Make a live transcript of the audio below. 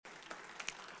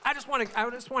I just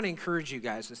want to encourage you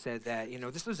guys to say that,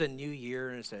 this is a new year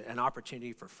and it's an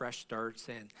opportunity for fresh starts.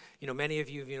 And, many of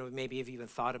you, maybe have even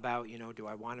thought about, do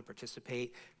I want to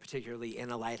participate, particularly in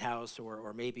a lighthouse,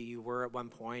 or maybe you were at one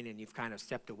point and you've kind of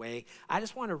stepped away. I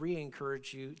just want to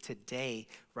re-encourage you today,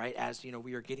 right, as,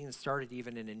 we are getting started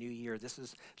even in a new year. This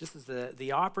is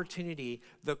the opportunity,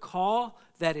 the call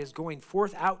that is going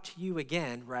forth out to you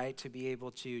again, right, to be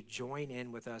able to join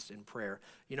in with us in prayer.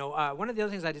 One of the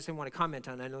other things I just didn't want to comment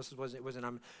on, I know this wasn't,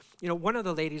 one of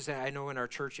the ladies that I know in our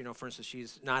church, for instance,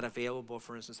 she's not available,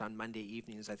 for instance, on Monday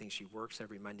evenings. I think she works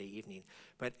every Monday evening.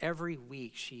 But every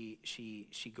week she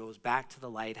goes back to the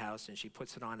lighthouse and she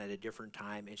puts it on at a different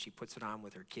time, and she puts it on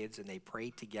with her kids, and they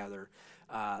pray together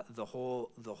the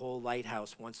whole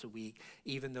lighthouse once a week,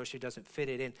 even though she doesn't fit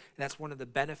it in. That's one of the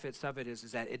benefits of it is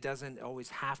that it doesn't always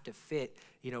have to fit,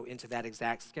 into that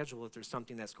exact schedule. If there's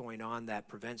something that's going on that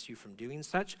prevents you from doing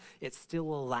such, it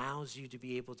still allows you to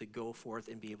be able to go forth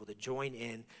and be able to join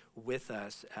in with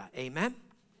us. Amen?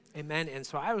 Amen. And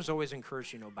so I was always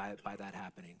encouraged, by that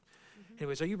happening.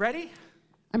 Anyways, are you ready?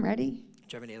 I'm ready. Do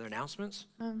you have any other announcements?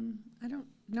 I don't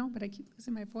know, but I keep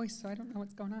losing my voice, so I don't know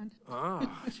what's going on. Oh,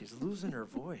 she's losing her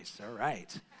voice. All right.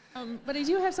 But I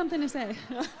do have something to say.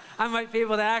 I might be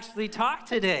able to actually talk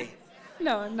today.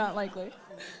 No, not likely.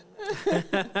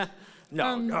 No.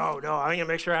 I'm going to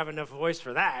make sure I have enough voice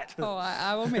for that. Oh,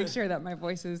 I will make sure that my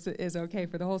voice is okay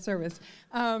for the whole service.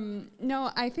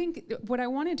 No, I think what I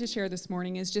wanted to share this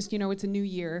morning is just, it's a new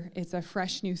year. It's a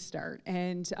fresh new start.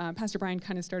 And Pastor Brian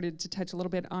kind of started to touch a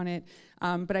little bit on it.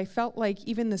 But I felt like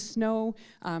even the snow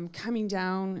coming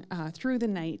down through the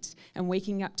night and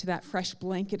waking up to that fresh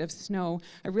blanket of snow,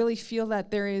 I really feel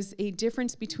that there is a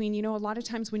difference between, a lot of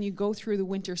times when you go through the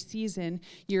winter season,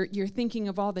 you're thinking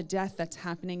of all the death that's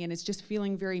happening, and it's just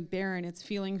feeling very barren. It's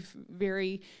feeling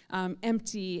very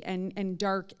empty and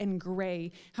dark and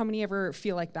gray. How many ever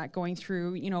feel like that going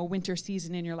through, a winter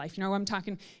season in your life? I'm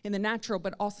talking in the natural,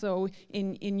 but also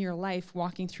in your life,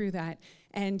 walking through that.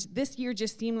 And this year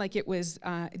just seemed like it was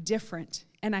different.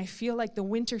 And I feel like the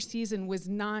winter season was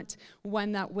not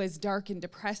one that was dark and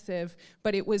depressive,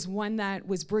 but it was one that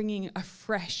was bringing a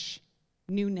fresh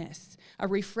newness, a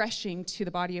refreshing to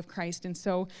the body of Christ. And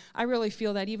so I really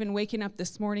feel that even waking up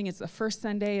this morning, it's the first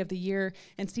Sunday of the year,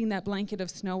 and seeing that blanket of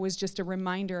snow was just a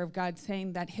reminder of God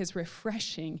saying that his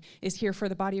refreshing is here for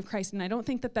the body of Christ. And I don't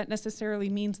think that necessarily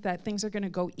means that things are going to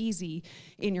go easy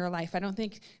in your life. I don't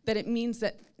think that it means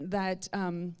that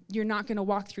you're not going to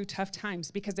walk through tough times,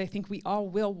 because I think we all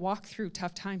will walk through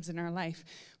tough times in our life.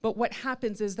 But what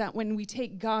happens is that when we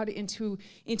take God into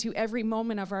every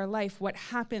moment of our life, what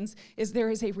happens is there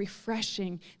is a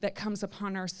refreshing that comes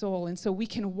upon our soul. And so we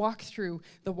can walk through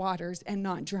the waters and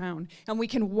not drown. And we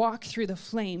can walk through the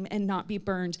flame and not be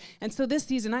burned. And so this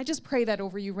season, I just pray that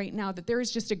over you right now, that there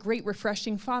is just a great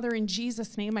refreshing. Father, in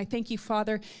Jesus' name, I thank you,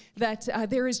 Father, that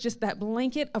there is just that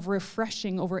blanket of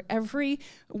refreshing over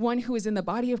everyone who is in the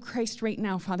body of Christ right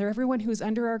now, Father, everyone who is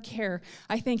under our care.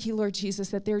 I thank you, Lord Jesus,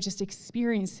 that they're just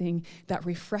experiencing that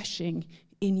refreshing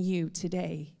in you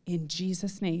today. In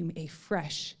Jesus' name, a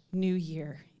fresh new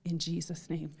year. In Jesus'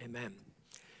 name. Amen.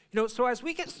 So as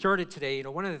we get started today,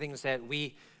 one of the things that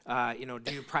we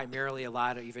do primarily a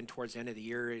lot, even towards the end of the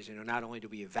year, is, not only do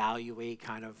we evaluate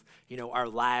kind of, our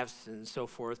lives and so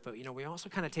forth, but, we also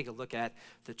kind of take a look at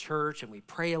the church, and we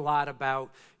pray a lot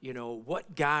about,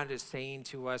 what God is saying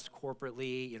to us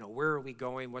corporately, where are we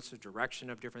going, what's the direction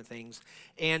of different things.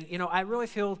 And, I really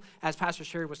feel, as Pastor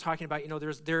Sherry was talking about,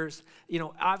 there's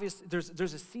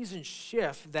a season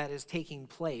shift that is taking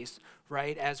place,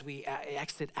 right, as we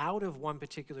exit out of one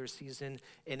particular season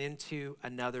and into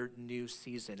another new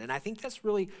season. And I think that's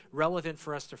really relevant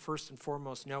for us to first and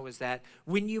foremost know, is that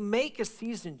when you make a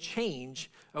season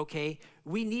change, okay,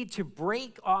 we need to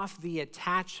break off the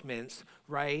attachments,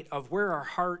 right, of where our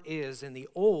heart is in the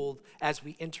old as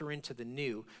we enter into the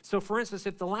new. So for instance,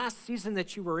 if the last season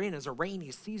that you were in is a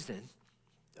rainy season,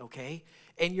 okay,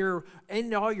 and you're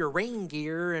in all your rain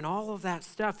gear and all of that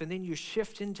stuff, and then you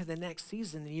shift into the next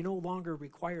season and you no longer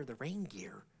require the rain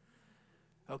gear,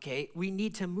 okay, we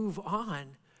need to move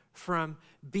on from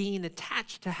being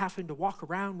attached to having to walk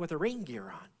around with a rain gear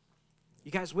on.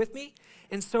 You guys with me?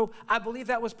 And so I believe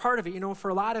that was part of it. For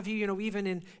a lot of you, even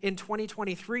in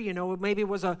 2023, maybe it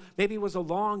was a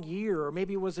long year, or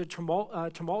maybe it was a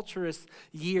tumultuous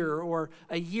year, or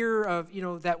a year of,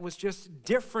 that was just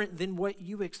different than what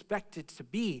you expected to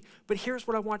be. But here's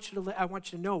what I want you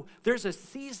to know. There's a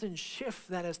season shift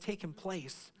that has taken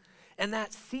place, and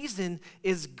that season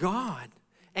is gone.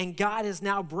 And God is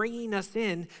now bringing us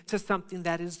in to something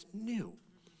that is new.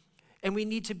 And we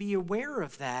need to be aware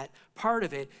of that part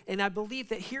of it. And I believe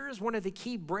that here is one of the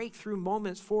key breakthrough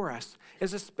moments for us,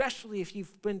 is especially if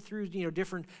you've been through,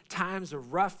 different times of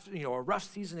a rough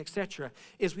season, etc.,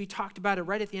 is we talked about it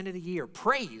right at the end of the year.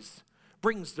 Praise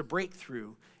brings the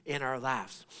breakthrough in our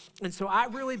lives. And so I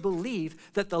really believe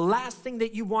that the last thing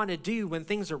that you want to do when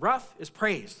things are rough is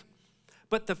praise.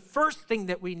 But the first thing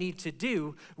that we need to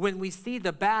do when we see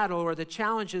the battle or the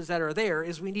challenges that are there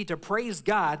is we need to praise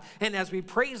God. And as we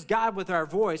praise God with our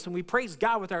voice and we praise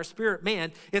God with our spirit,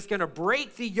 man, it's going to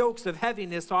break the yokes of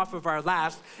heaviness off of our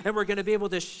lives. And we're going to be able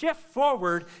to shift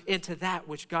forward into that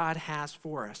which God has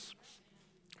for us.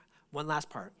 One last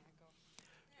part.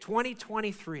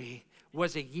 2023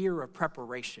 was a year of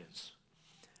preparations.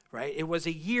 Right? It was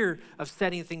a year of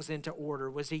setting things into order.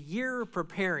 It was a year of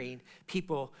preparing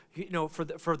people,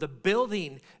 for the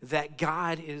building that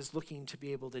God is looking to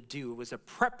be able to do. It was a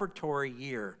preparatory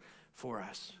year for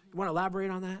us. You want to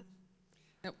elaborate on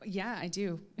that? Yeah, I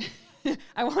do.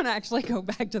 I want to actually go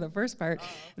back to the first part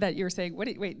that you were saying.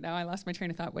 Wait, now I lost my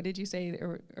train of thought. What did you say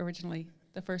originally?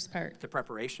 The first part. The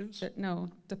preparations?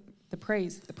 The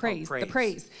praise.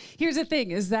 Here's the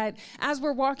thing, is that as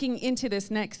we're walking into this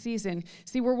next season,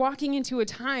 we're walking into a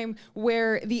time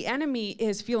where the enemy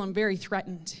is feeling very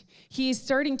threatened. He's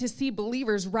starting to see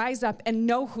believers rise up and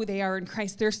know who they are in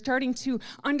Christ. They're starting to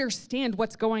understand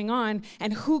what's going on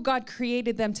and who God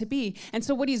created them to be. And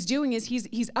so what he's doing is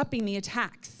he's upping the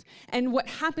attacks. And what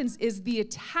happens is the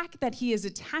attack that he is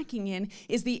attacking in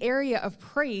is the area of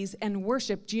praise and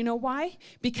worship. Do you know why?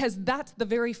 Because that's the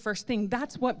very first thing.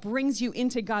 That's what brings you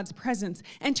into God's presence.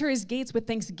 Enter his gates with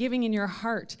thanksgiving in your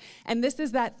heart. And this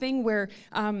is that thing where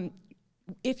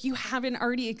if you haven't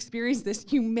already experienced this,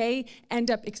 you may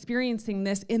end up experiencing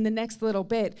this in the next little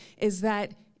bit, is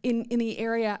that in the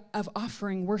area of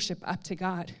offering worship up to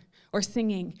God, or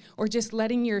singing, or just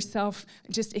letting yourself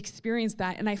just experience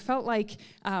that. And I felt like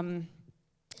I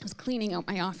was cleaning out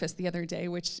my office the other day,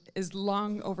 which is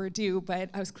long overdue, but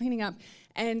I was cleaning up,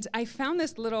 and I found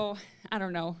this little,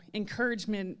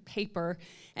 encouragement paper.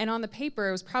 And on the paper,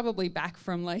 it was probably back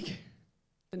from like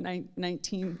the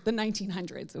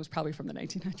 1900s. It was probably from the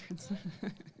 1900s.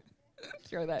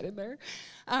 Throw that in there.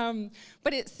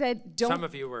 But it said, don't... Some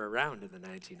of you were around in the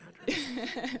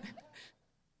 1900s.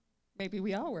 Maybe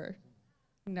we all were.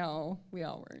 No, we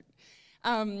all weren't.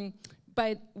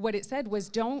 But what it said was,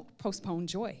 don't postpone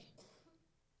joy.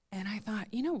 And I thought,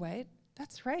 you know what?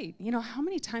 That's right. How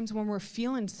many times when we're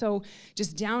feeling so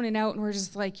just down and out and we're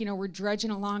just like, we're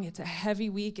drudging along, it's a heavy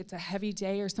week, it's a heavy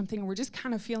day or something, and we're just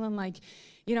kind of feeling like,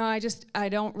 I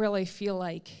don't really feel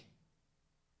like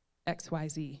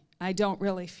XYZ. I don't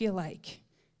really feel like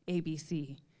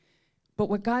ABC. But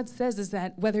what God says is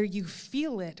that whether you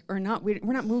feel it or not, we're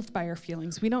not moved by our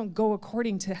feelings. We don't go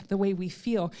according to the way we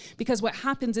feel, because what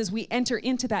happens is we enter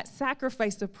into that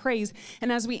sacrifice of praise.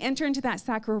 And as we enter into that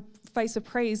sacrifice of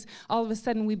praise, all of a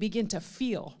sudden we begin to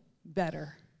feel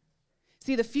better.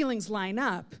 See, the feelings line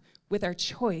up with our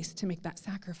choice to make that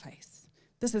sacrifice.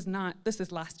 This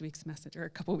is last week's message, or a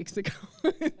couple weeks ago.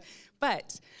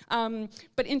 But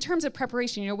in terms of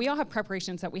preparation, we all have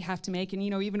preparations that we have to make. And,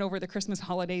 even over the Christmas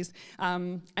holidays,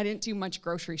 I didn't do much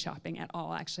grocery shopping at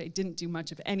all, actually. I didn't do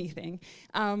much of anything.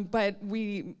 But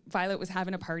Violet was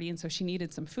having a party, and so she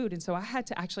needed some food. And so I had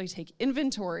to actually take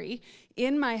inventory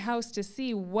in my house to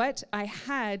see what I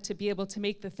had to be able to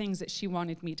make the things that she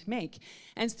wanted me to make.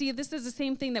 And see, this is the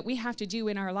same thing that we have to do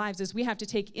in our lives, is we have to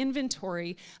take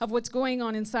inventory of what's going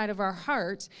on inside of our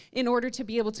heart in order to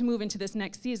be able to move into this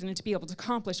next season and to be able to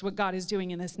accomplish what God is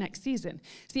doing in this next season.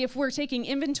 See, if we're taking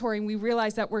inventory and we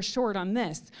realize that we're short on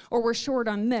this, or we're short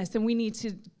on this, and we need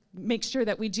to make sure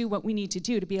that we do what we need to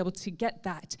do to be able to get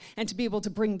that and to be able to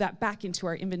bring that back into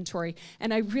our inventory.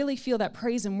 And I really feel that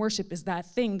praise and worship is that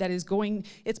thing that is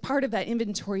it's part of that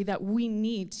inventory that we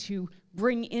need to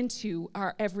bring into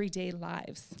our everyday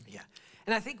lives. Yeah.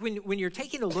 And I think when you're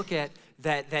taking a look at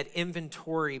that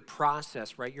inventory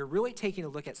process, right, you're really taking a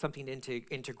look at something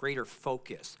into greater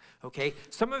focus, okay?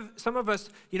 Some of us,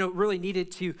 really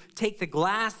needed to take the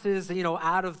glasses,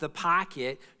 out of the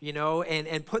pocket,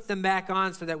 and put them back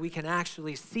on so that we can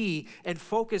actually see and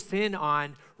focus in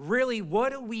on really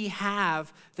what do we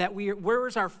have where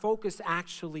has our focus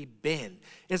actually been?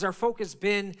 Has our focus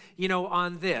been,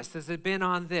 on this? Has it been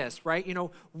on this, right?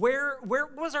 Where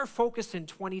was our focus in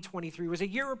 2023? It was a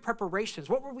year of preparations.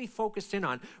 What were we focused in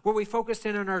on? Were we focused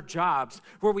in on our jobs?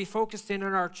 Were we focused in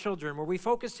on our children? Were we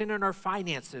focused in on our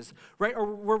finances, right? Or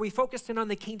were we focused in on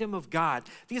the kingdom of God?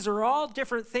 These are all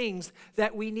different things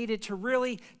that we needed to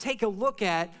really take a look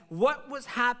at what was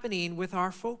happening with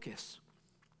our focus.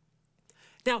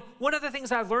 Now, one of the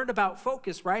things I've learned about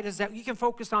focus, right, is that you can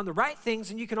focus on the right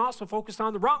things and you can also focus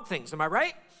on the wrong things. Am I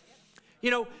right? You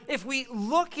know, if we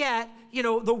look at,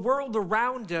 the world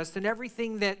around us and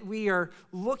everything that we are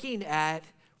looking at,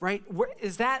 right,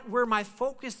 is that where my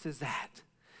focus is at?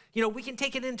 We can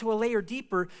take it into a layer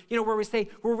deeper, where we say,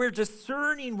 where we're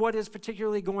discerning what is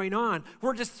particularly going on.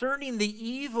 We're discerning the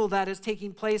evil that is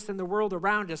taking place in the world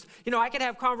around us. I could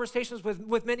have conversations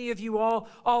with many of you all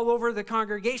over the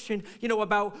congregation,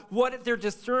 about what they're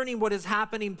discerning, what is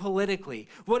happening politically.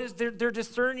 They're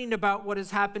discerning about what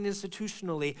has happened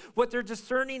institutionally. What they're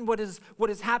discerning, what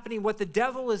is happening, what the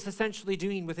devil is essentially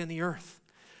doing within the earth.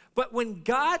 But when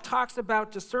God talks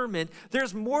about discernment,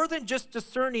 there's more than just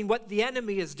discerning what the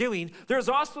enemy is doing. There's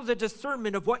also the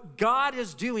discernment of what God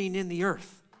is doing in the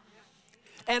earth.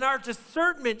 And our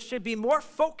discernment should be more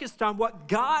focused on what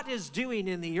God is doing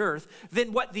in the earth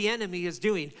than what the enemy is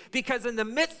doing. Because in the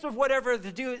midst of whatever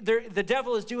the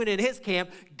devil is doing in his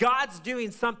camp, God's doing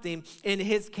something in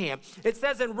his camp. It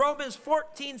says in Romans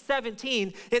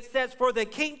 14:17, it says, "For the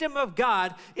kingdom of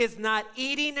God is not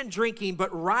eating and drinking, but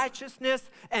righteousness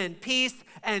and peace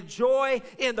and joy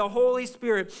in the Holy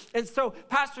Spirit." And so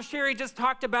Pastor Sherry just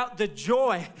talked about the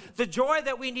joy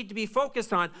that we need to be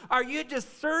focused on. Are you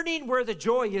discerning where the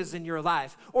joy is in your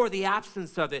life or the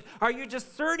absence of it? Are you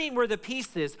discerning where the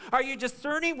peace is? Are you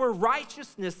discerning where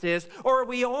righteousness is? Or are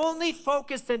we only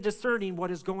focused in discerning what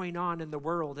is going on in the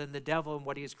world and the devil and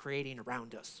what he is creating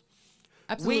around us?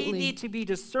 Absolutely. We need to be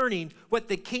discerning what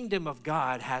the kingdom of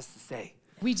God has to say.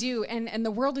 We do, and the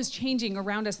world is changing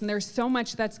around us, and there's so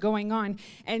much that's going on.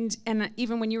 And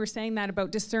even when you were saying that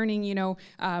about discerning,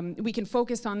 we can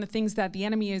focus on the things that the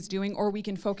enemy is doing, or we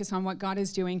can focus on what God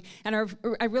is doing. And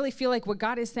I really feel like what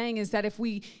God is saying is that if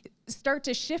we start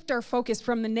to shift our focus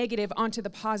from the negative onto the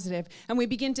positive, and we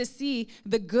begin to see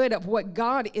the good of what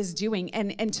God is doing,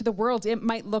 and to the world, it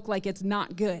might look like it's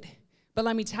not good. But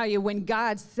let me tell you, when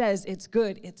God says it's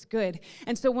good, it's good.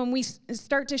 And so when we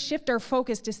start to shift our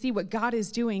focus to see what God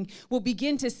is doing, we'll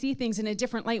begin to see things in a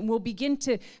different light, and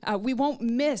we won't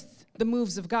miss the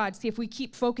moves of God. See, if we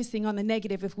keep focusing on the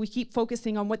negative, if we keep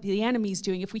focusing on what the enemy's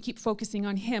doing, if we keep focusing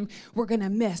on him, we're going to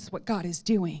miss what God is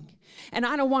doing. And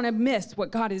I don't want to miss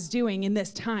what God is doing in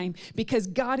this time, because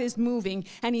God is moving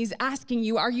and he's asking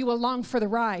you, are you along for the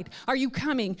ride? Are you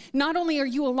coming? Not only are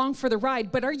you along for the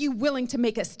ride, but are you willing to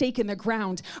make a stake in the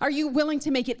ground? Are you willing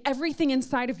to make it everything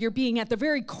inside of your being, at the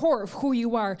very core of who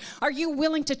you are? Are you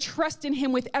willing to trust in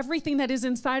him with everything that is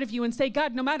inside of you and say,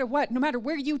 God, no matter what, no matter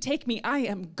where you take me, I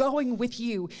am going with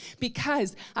you,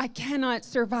 because I cannot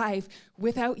survive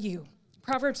without you.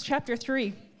 Proverbs chapter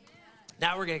 3.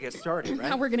 Now we're going to get started, right?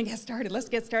 Now we're going to get started. Let's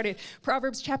get started.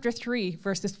 Proverbs chapter 3,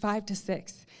 verses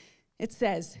 5-6. It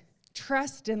says,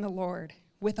 "Trust in the Lord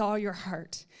with all your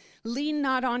heart. Lean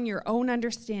not on your own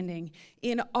understanding.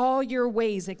 In all your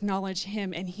ways acknowledge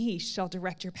him, and he shall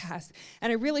direct your paths."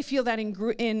 And I really feel that in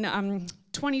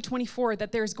 2024,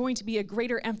 that there's going to be a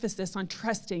greater emphasis on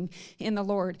trusting in the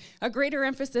Lord, a greater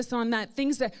emphasis on that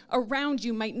things that around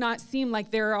you might not seem like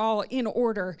they're all in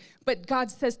order, but God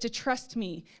says to trust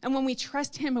me. And when we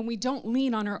trust him and we don't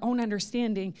lean on our own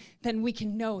understanding, then we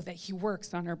can know that he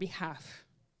works on our behalf.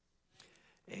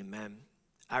 Amen.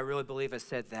 I really believe I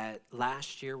said that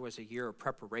last year was a year of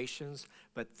preparations,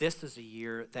 but this is a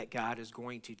year that God is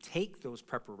going to take those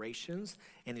preparations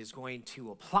and is going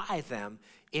to apply them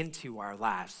into our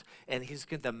lives. And he's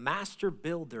the master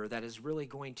builder that is really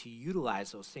going to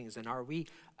utilize those things. And are we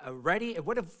ready?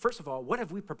 First of all, what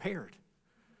have we prepared?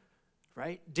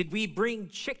 Right? Did we bring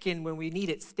chicken when we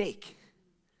needed steak?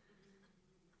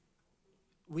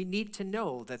 We need to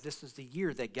know that this is the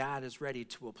year that God is ready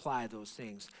to apply those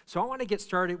things. So I want to get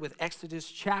started with Exodus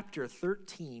chapter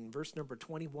 13, verse number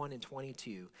 21 and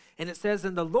 22. And it says,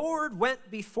 "And the Lord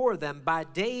went before them by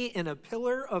day in a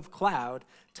pillar of cloud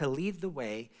to lead the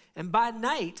way, and by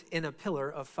night in a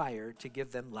pillar of fire to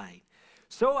give them light.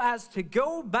 So as to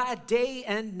go by day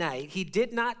and night, he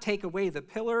did not take away the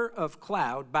pillar of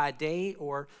cloud by day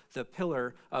or the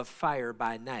pillar of fire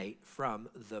by night from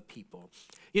the people."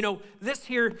 You know, this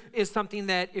here is something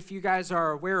that, if you guys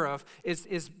are aware of,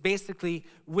 is basically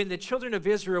when the children of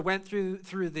Israel went through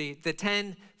the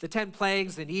 10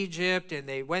 plagues in Egypt, and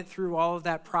they went through all of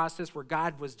that process where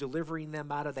God was delivering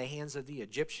them out of the hands of the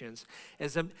Egyptians.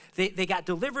 They got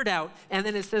delivered out, and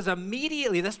then it says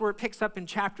immediately, that's where it picks up in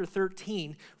chapter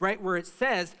 13, right, where it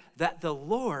says that the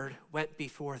Lord went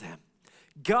before them.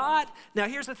 Now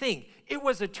here's the thing, it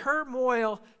was a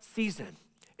turmoil season.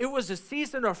 It was a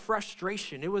season of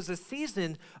frustration. It was a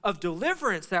season of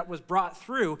deliverance that was brought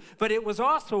through, but it was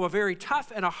also a very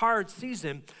tough and a hard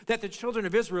season that the children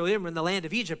of Israel were in the land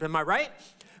of Egypt. Am I right?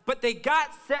 but they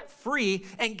got set free,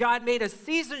 and God made a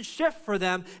season shift for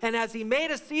them. And as he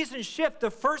made a season shift,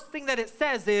 the first thing that it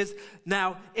says is,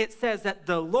 now it says that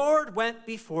the Lord went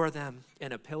before them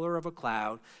in a pillar of a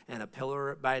cloud and a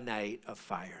pillar by night of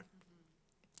fire.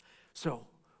 So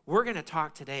we're going to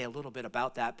talk today a little bit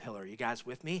about that pillar. You guys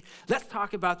with me? Let's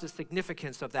talk about the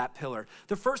significance of that pillar.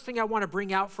 The first thing I want to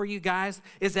bring out for you guys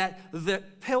is that the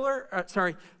pillar,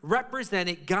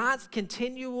 represented God's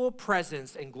continual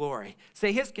presence and glory.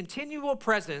 Say his continual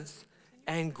presence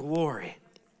and glory.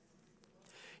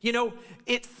 You know,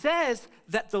 it says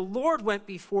that the Lord went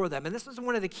before them, and this is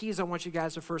one of the keys I want you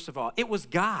guys to, first of all, it was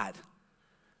God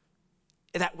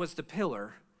that was the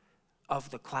pillar of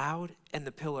the cloud and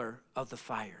the pillar of the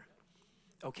fire,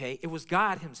 okay? It was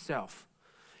God himself.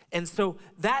 And so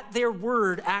that their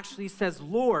word actually says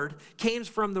Lord came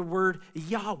from the word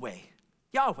Yahweh,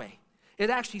 Yahweh. It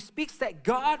actually speaks that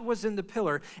God was in the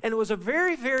pillar, and it was a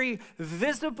very, very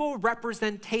visible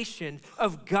representation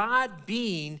of God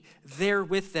being there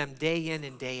with them day in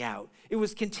and day out. It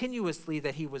was continuously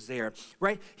that he was there,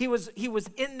 right? He was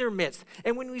in their midst.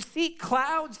 And when we see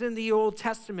clouds in the Old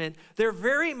Testament, they're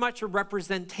very much a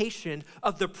representation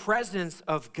of the presence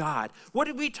of God. What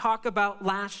did we talk about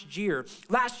last year?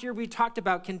 Last year we talked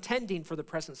about contending for the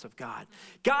presence of God.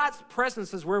 God's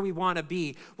presence is where we want to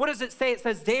be. What does it say? It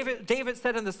says, David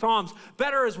said in the Psalms,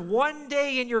 better is one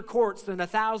day in your courts than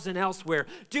 1,000 elsewhere.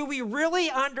 Do we really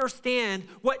understand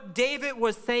what David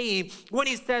was saying when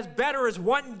he says better is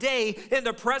one day in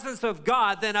the presence of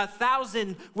God than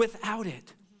 1,000 without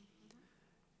it?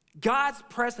 God's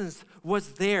presence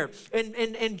was there.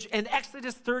 In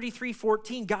Exodus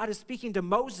 33:14, God is speaking to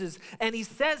Moses, and he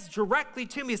says directly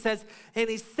to me,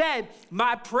 he said,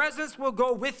 my presence will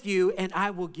go with you, and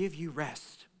I will give you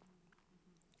rest.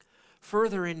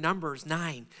 Further in Numbers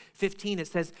 9:15, it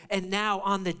says, and now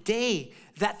on the day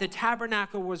that the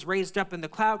tabernacle was raised up and the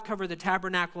cloud covered the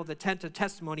tabernacle of the tent of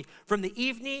testimony, from the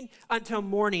evening until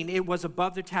morning, it was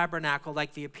above the tabernacle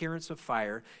like the appearance of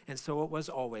fire. And so it was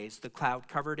always. The cloud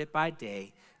covered it by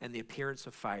day and the appearance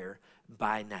of fire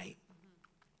by night.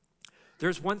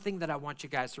 There's one thing that I want you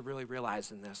guys to really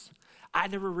realize in this. I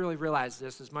never really realized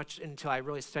this as much until I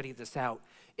really studied this out.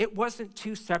 It wasn't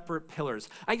two separate pillars.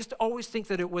 I used to always think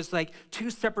that it was like two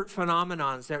separate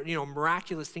phenomenons that,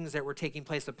 miraculous things that were taking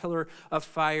place, a pillar of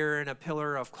fire and a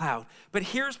pillar of cloud. But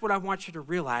here's what I want you to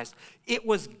realize. It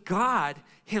was God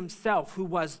himself who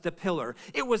was the pillar.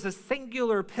 It was a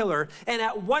singular pillar, and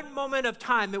at one moment of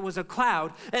time, it was a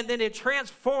cloud, and then it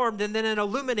transformed, and then it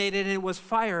illuminated, and it was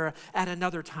fire at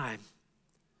another time.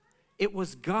 It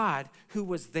was God who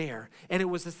was there, and it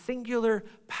was a singular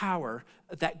power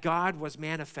that God was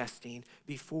manifesting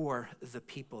before the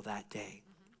people that day.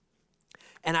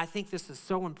 And I think this is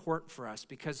so important for us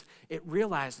because it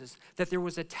realizes that there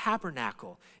was a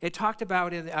tabernacle. It talked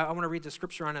about, I want to read the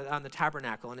scripture on the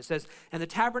tabernacle, and it says, and the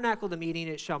tabernacle of the meeting,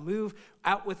 it shall move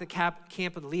out with the camp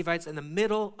of the Levites in the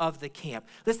middle of the camp.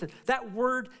 Listen, that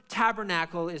word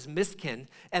tabernacle is miskin,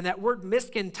 and that word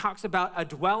miskin talks about a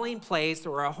dwelling place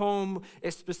or a home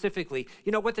specifically.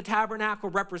 You know what the tabernacle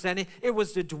represented? It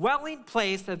was the dwelling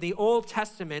place of the Old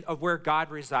Testament of where God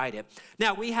resided.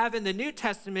 Now, we have in the New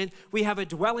Testament, we have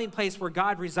a dwelling place where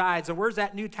God resides. And where's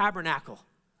that new tabernacle?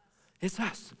 It's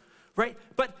us, right?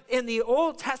 But in the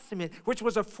Old Testament, which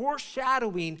was a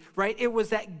foreshadowing, right? It was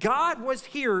that God was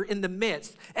here in the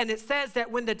midst. And it says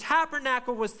that when the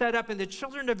tabernacle was set up and the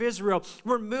children of Israel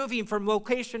were moving from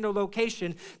location to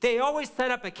location, they always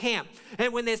set up a camp.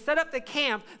 And when they set up the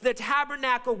camp, the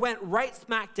tabernacle went right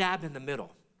smack dab in the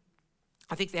middle.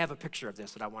 I think they have a picture of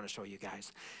this that I want to show you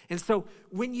guys. And so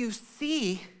when you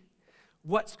see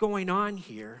what's going on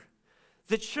here,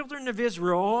 the children of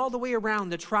Israel, all the way around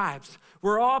the tribes,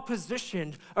 were all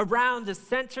positioned around the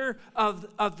center of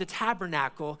the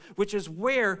tabernacle, which is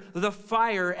where the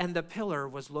fire and the pillar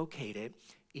was located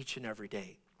each and every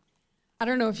day. I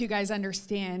don't know if you guys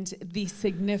understand the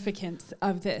significance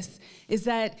of this, is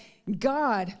that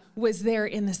God was there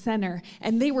in the center,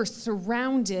 and they were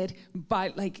surrounded by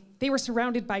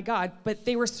God, but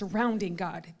they were surrounding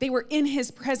God. They were in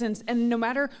his presence, and no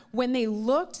matter when they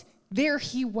looked, there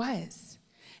he was.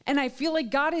 And I feel like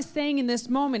God is saying in this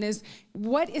moment is,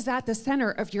 what is at the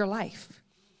center of your life?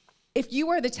 If you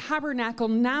are the tabernacle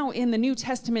now in the New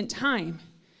Testament time,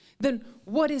 then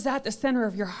what is at the center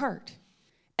of your heart?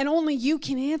 And only you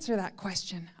can answer that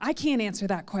question. I can't answer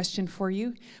that question for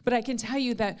you, but I can tell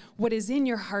you that what is in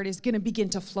your heart is going to begin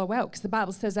to flow out, because the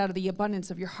Bible says out of the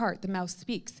abundance of your heart, the mouth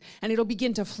speaks, and it'll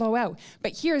begin to flow out.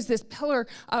 But here's this pillar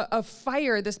of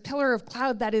fire, this pillar of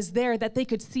cloud that is there, that they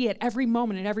could see at every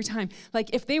moment and every time. Like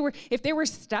if they were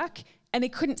stuck and they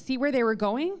couldn't see where they were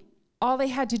going, All they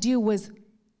had to do was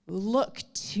look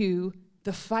to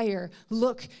the fire,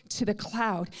 look to the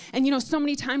cloud. And so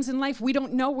many times in life, we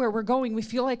don't know where we're going. We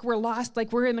feel like we're lost,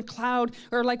 like we're in the cloud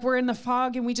or like we're in the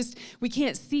fog and we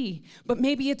can't see. But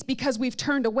maybe it's because we've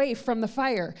turned away from the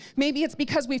fire. Maybe it's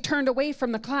because we've turned away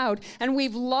from the cloud and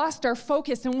we've lost our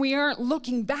focus and we aren't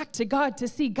looking back to God to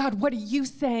see, God, what are you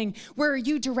saying? Where are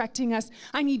you directing us?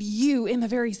 I need you in the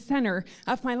very center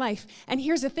of my life. And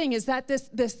here's the thing, is that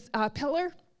this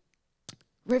pillar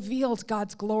revealed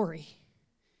God's glory.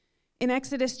 In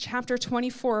Exodus chapter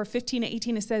 24, 15 to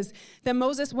 18, it says, "Then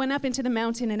Moses went up into the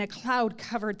mountain, and a cloud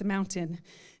covered the mountain.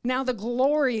 Now the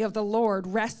glory of the Lord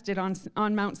rested on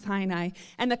Mount Sinai,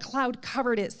 and the cloud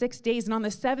covered it 6 days. And on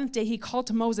the seventh day he called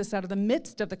to Moses out of the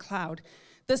midst of the cloud.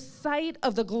 The sight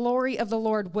of the glory of the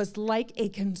Lord was like a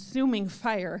consuming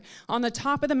fire on the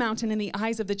top of the mountain in the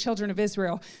eyes of the children of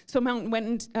Israel. So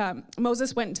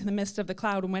Moses went into the midst of the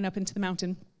cloud and went up into the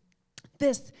mountain."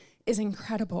 This is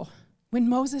incredible. When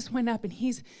Moses went up and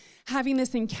he's having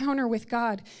this encounter with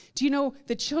God, do you know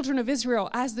the children of Israel,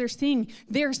 as they're seeing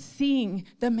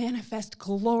the manifest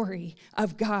glory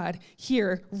of God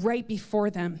here right before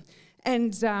them.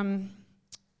 And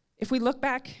if we look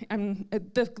back,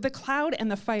 the cloud and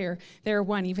the fire, they're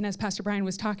one, even as Pastor Brian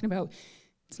was talking about.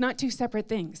 It's not two separate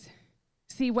things.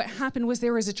 See, what happened was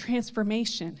there was a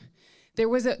transformation. There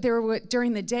were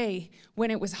during the day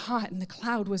when it was hot and the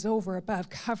cloud was over above,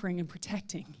 covering and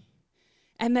protecting.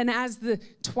 And then as the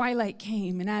twilight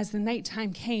came and as the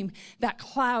nighttime came, that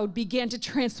cloud began to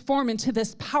transform into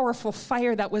this powerful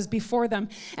fire that was before them.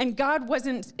 And God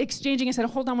wasn't exchanging and said,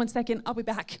 "Hold on one second, I'll be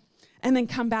back," and then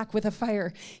come back with a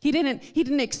fire. He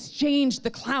didn't exchange the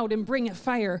cloud and bring a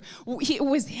fire. It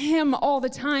was him all the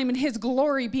time and his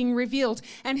glory being revealed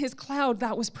and his cloud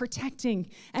that was protecting,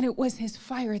 and it was his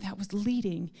fire that was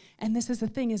leading. And this is the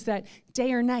thing, is that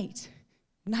day or night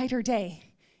or day,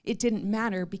 it didn't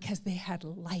matter because they had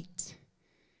light.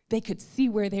 They could see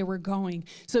where they were going.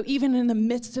 So even in the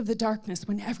midst of the darkness,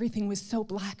 when everything was so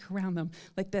black around them,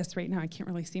 like this right now, I can't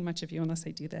really see much of you unless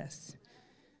I do this.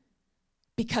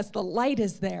 Because the light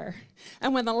is there.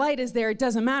 And when the light is there, it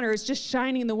doesn't matter. It's just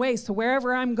shining the way. So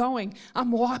wherever I'm going,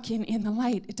 I'm walking in the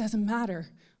light. It doesn't matter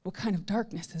what kind of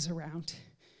darkness is around,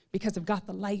 because I've got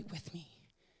the light with me.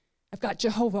 I've got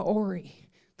Jehovah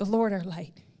Ori, the Lord our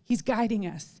light. He's guiding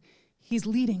us. He's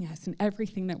leading us in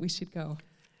everything that we should go.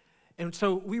 And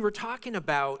so we were talking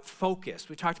about focus.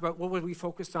 We talked about what we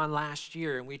focused on last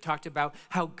year, and we talked about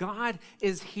how God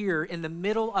is here in the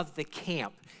middle of the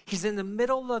camp. He's in the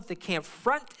middle of the camp,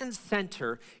 front and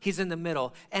center. He's in the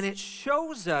middle, and it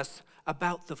shows us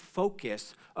about the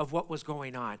focus of what was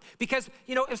going on. Because,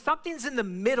 if something's in the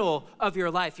middle of your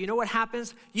life, you know what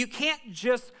happens? You can't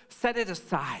just set it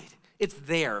aside. It's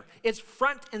there. It's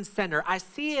front and center. I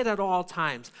see it at all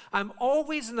times. I'm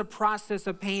always in the process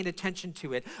of paying attention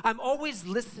to it. I'm always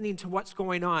listening to what's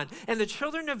going on. And the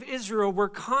children of Israel were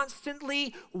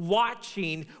constantly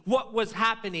watching what was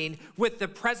happening with the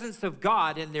presence of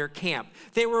God in their camp.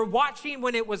 They were watching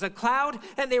when it was a cloud,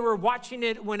 and they were watching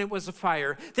it when it was a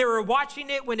fire. They were watching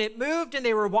it when it moved, and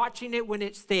they were watching it when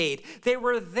it stayed. They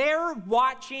were there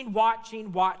watching.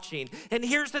 And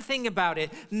here's the thing about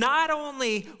it. Not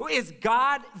only is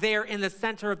God there in the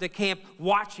center of the camp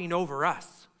watching over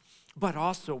us, but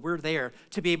also we're there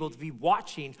to be able to be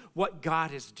watching what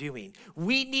God is doing.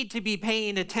 We need to be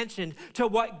paying attention to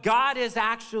what God is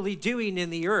actually doing in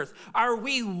the earth. Are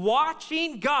we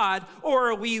watching God,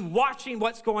 or are we watching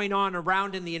what's going on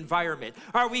around in the environment?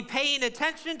 Are we paying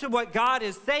attention to what God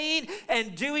is saying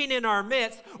and doing in our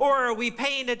midst, or are we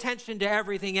paying attention to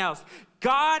everything else?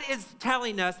 God is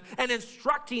telling us and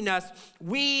instructing us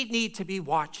we need to be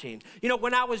watching.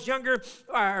 When I was younger,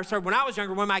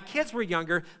 when my kids were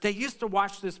younger, they used to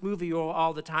watch this movie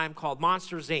all the time called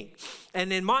Monsters, Inc.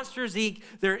 And in Monsters, Inc.,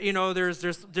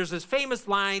 there's this famous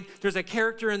line. There's a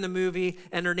character in the movie,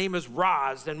 and her name is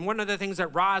Roz. And one of the things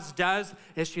that Roz does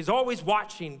is she's always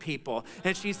watching people.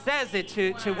 And she says it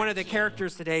to one of the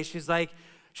characters today. She's like,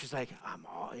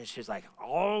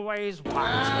 always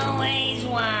watching. Always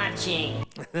watching.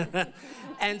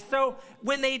 And so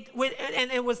and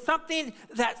it was something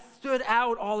that stood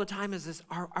out all the time is this,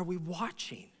 are we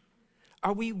watching?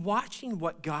 Are we watching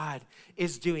what God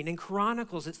is doing? In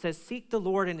Chronicles, it says, seek the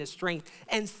Lord in his strength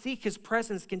and seek his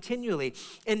presence continually.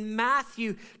 In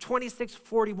Matthew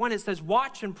 26:41, it says,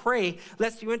 watch and pray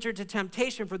lest you enter into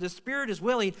temptation, for the spirit is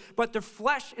willing, but the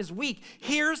flesh is weak.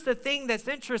 Here's the thing that's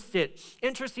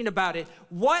interesting about it.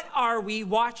 What are we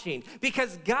watching?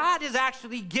 Because God is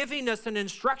actually giving us an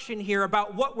instruction here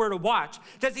about what we're to watch.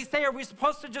 Does he say, are we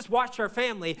supposed to just watch our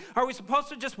family? Are we supposed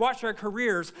to just watch our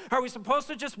careers? Are we supposed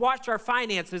to just watch our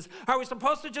finances? Are we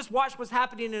supposed to just watch what's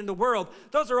happening in the world?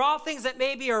 Those are all things that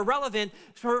maybe are relevant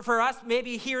for us,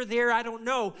 maybe here, there, I don't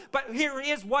know. But here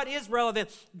is what is relevant.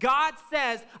 God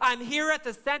says, I'm here at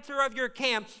the center of your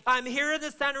camp. I'm here in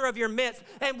the center of your midst.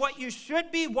 And what you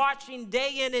should be watching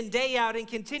day in and day out and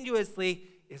continuously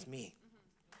is me.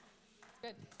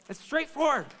 Good. It's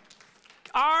straightforward.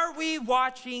 Are we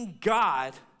watching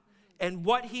God and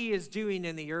what he is doing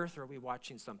in the earth, or are we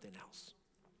watching something else?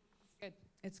 Good.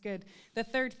 It's good. The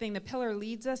third thing, the pillar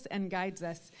leads us and guides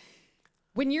us.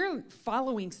 When you're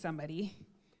following somebody,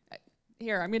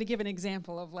 here, I'm going to give an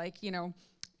example of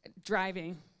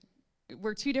driving.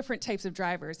 We're two different types of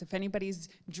drivers. If anybody's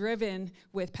driven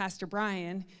with Pastor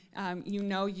Brian,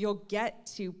 you'll get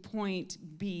to point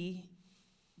B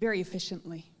very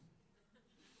efficiently.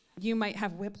 You might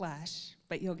have whiplash,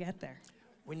 but you'll get there.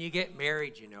 When you get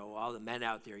married, all the men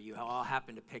out there, you all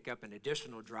happen to pick up an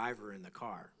additional driver in the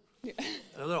car.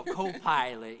 A little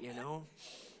co-pilot,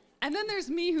 And then there's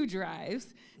me who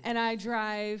drives, and I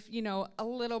drive, a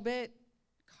little bit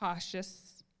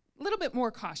cautious, a little bit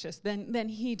more cautious than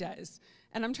he does.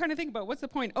 And I'm trying to think about what's the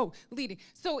point? Oh, leading.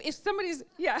 So if somebody's,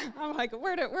 I'm like,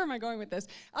 where am I going with this?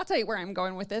 I'll tell you where I'm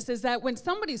going with this, is that when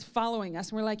somebody's following us,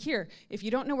 and we're like, here, if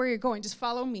you don't know where you're going, just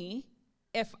follow me.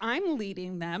 If I'm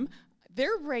leading them,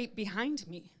 they're right behind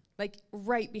me, like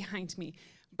right behind me.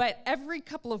 But every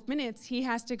couple of minutes, he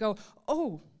has to go,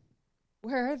 oh,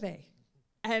 where are they?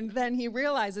 And then he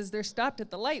realizes they're stopped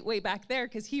at the light way back there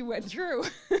because he went through.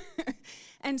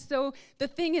 And so the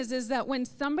thing is that when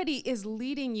somebody is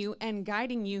leading you and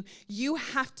guiding you, you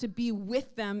have to be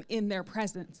with them in their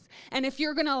presence. And if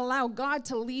you're going to allow God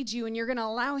to lead you and you're going to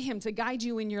allow him to guide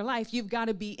you in your life, you've got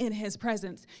to be in his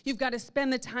presence. You've got to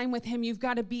spend the time with him. You've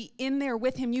got to be in there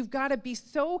with him. You've got to be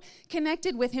so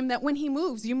connected with him that when he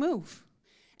moves, you move.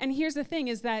 And here's the thing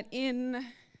is that in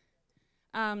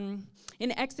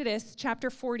Exodus chapter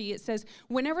 40, it says,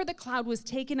 whenever the cloud was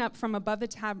taken up from above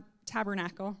the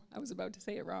tabernacle, I was about to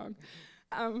say it wrong.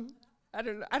 I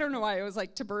don't know why it was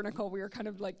like tabernacle. We were kind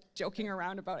of like joking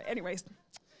around about it. Anyways,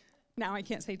 now I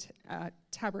can't say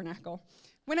tabernacle.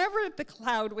 Whenever the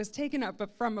cloud was taken up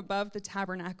from above the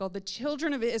tabernacle, the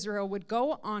children of Israel would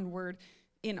go onward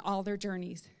in all their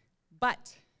journeys.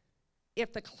 But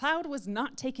if the cloud was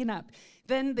not taken up,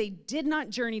 then they did not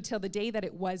journey till the day that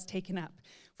it was taken up.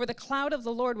 For the cloud of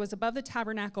the Lord was above the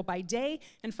tabernacle by day,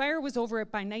 and fire was over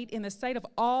it by night in the sight of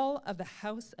all of the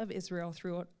house of Israel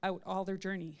throughout all their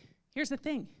journey. Here's the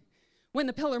thing. When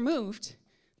the pillar moved,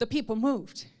 the people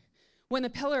moved. When the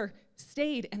pillar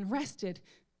stayed and rested,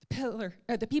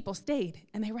 the people stayed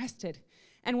and they rested.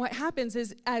 And what happens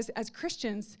is, as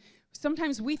Christians,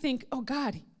 sometimes we think, oh,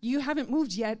 God, you haven't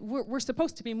moved yet. We're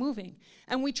supposed to be moving.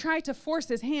 And we try to force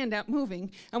his hand at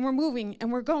moving, and we're moving,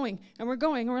 and we're going, and we're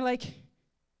going, and we're like,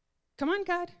 come on,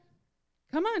 God,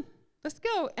 come on, let's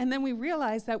go. And then we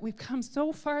realize that we've come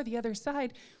so far the other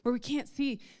side where we can't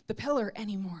see the pillar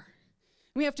anymore.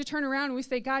 We have to turn around and we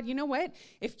say, God, you know what?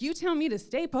 If you tell me to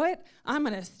stay put, I'm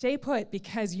going to stay put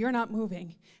because you're not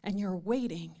moving, and you're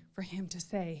waiting for him to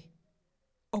say,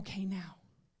 okay, now.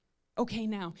 Okay,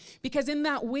 now. Because in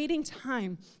that waiting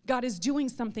time, God is doing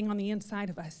something on the inside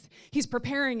of us. He's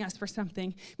preparing us for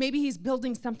something. Maybe he's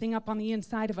building something up on the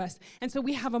inside of us. And so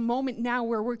we have a moment now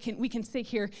where we can sit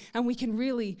here and we can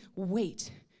really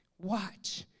wait,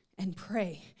 watch, and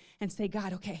pray and say,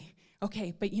 God,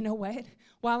 okay, but you know what?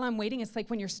 While I'm waiting, it's like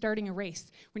when you're starting a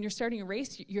race. When you're starting a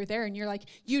race, you're there and you're like,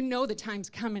 the time's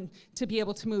coming to be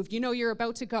able to move. You're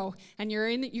about to go and you're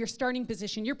in your starting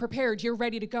position. You're prepared. You're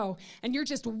ready to go. And you're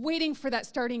just waiting for that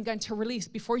starting gun to release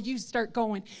before you start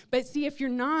going. But see, if you're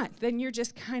not, then you're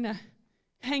just kind of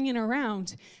hanging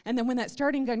around. And then when that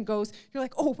starting gun goes, you're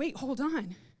like, oh, wait, hold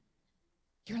on.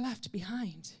 You're left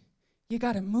behind. You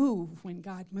got to move when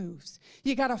God moves.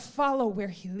 You got to follow where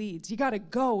he leads. You got to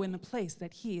go in the place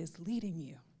that he is leading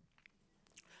you.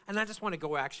 And I just want to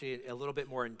go actually a little bit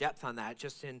more in depth on that.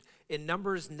 Just in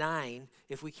Numbers 9,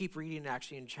 if we keep reading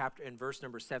actually in verse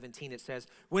number 17, it says,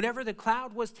 whenever the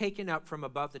cloud was taken up from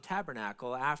above the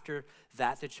tabernacle, after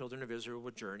that the children of Israel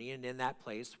would journey, and in that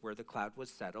place where the cloud was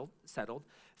settled,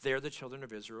 there the children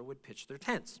of Israel would pitch their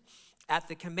tents. At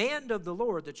the command of the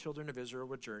Lord, the children of Israel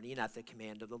would journey, and at the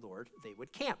command of the Lord, they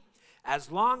would camp.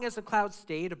 As long as the cloud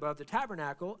stayed above the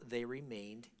tabernacle, they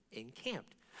remained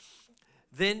encamped.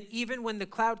 Then, even when the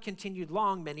cloud continued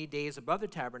long, many days above the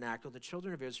tabernacle, the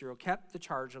children of Israel kept the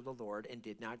charge of the Lord and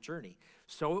did not journey.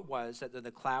 So it was that when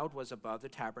the cloud was above the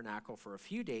tabernacle for a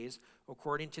few days,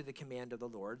 according to the command of the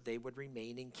Lord, they would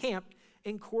remain encamped,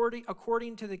 and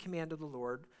according to the command of the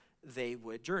Lord, they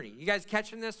would journey. You guys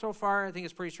catching this so far? I think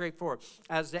it's pretty straightforward.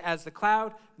 As the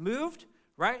cloud moved,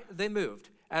 right? They moved.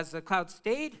 As the cloud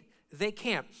stayed, they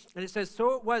camped. And it says,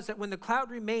 so it was that when the cloud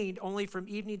remained only from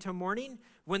evening to morning,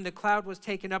 when the cloud was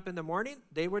taken up in the morning,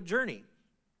 they would journey.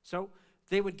 So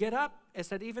they would get up. It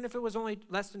said even if it was only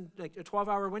less than like a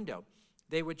 12-hour window,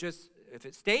 they would just, if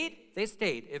it stayed, they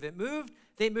stayed. If it moved,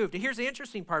 they moved. And here's the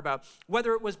interesting part about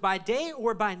whether it was by day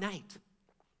or by night.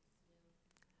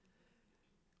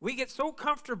 We get so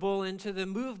comfortable into the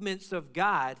movements of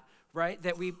God, right,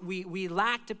 that we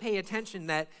lack to pay attention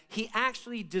that he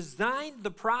actually designed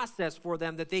the process for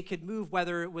them that they could move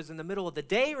whether it was in the middle of the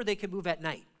day or they could move at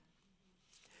night.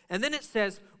 And then it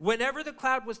says, whenever the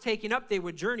cloud was taken up, they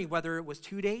would journey, whether it was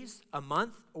 2 days, a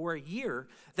month, or a year,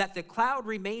 that the cloud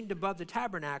remained above the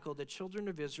tabernacle, the children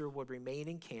of Israel would remain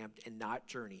encamped and not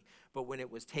journey. But when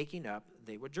it was taken up,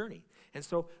 they would journey. And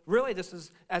so really this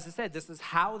is, as I said, this is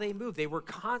how they moved. They were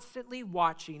constantly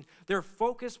watching. Their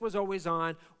focus was always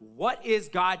on, what is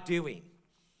God doing?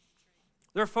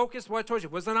 Their focus, what I told you,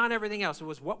 wasn't on everything else. It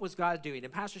was what was God doing.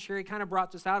 And Pastor Sherry kind of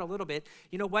brought this out a little bit.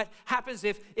 You know, what happens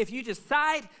if you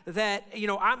decide that,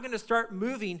 I'm going to start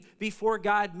moving before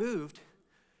God moved,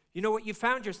 you know what? You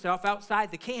found yourself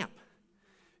outside the camp.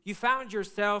 You found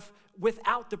yourself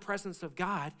without the presence of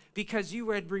God because you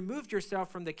had removed yourself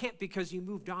from the camp because you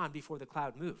moved on before the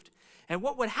cloud moved. And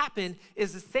what would happen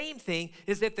is the same thing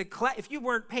is if you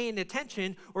weren't paying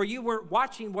attention or you weren't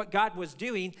watching what God was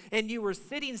doing and you were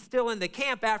sitting still in the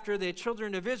camp after the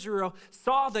children of Israel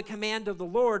saw the command of the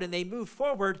Lord and they moved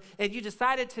forward and you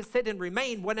decided to sit and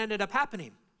remain, what ended up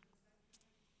happening?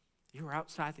 You were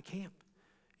outside the camp.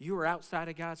 You were outside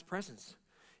of God's presence.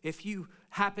 If you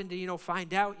happen to,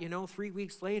 find out, 3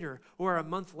 weeks later or a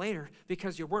month later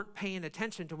because you weren't paying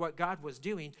attention to what God was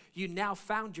doing, you now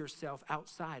found yourself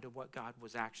outside of what God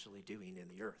was actually doing in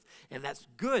the earth. And that's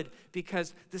good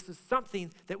because this is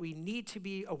something that we need to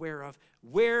be aware of.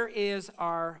 Where is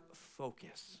our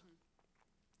focus?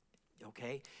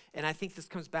 Okay? And I think this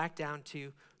comes back down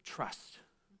to trust.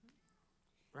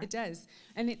 Right. It does.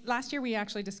 And last year we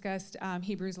actually discussed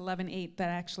Hebrews 11:8 that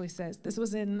actually says, this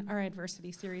was in our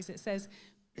adversity series, it says,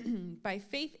 by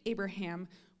faith Abraham,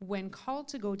 when called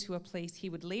to go to a place he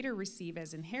would later receive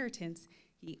as inheritance,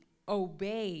 he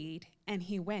obeyed and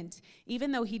he went,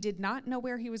 even though he did not know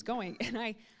where he was going. And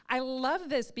I love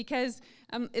this because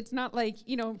it's not like,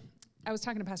 I was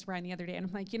talking to Pastor Brian the other day and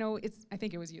I'm like, I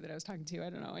think it was you that I was talking to, I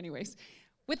don't know, anyways.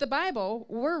 With the Bible,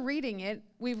 we're reading it.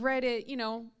 We've read it,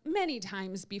 many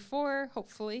times before,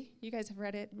 hopefully. You guys have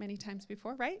read it many times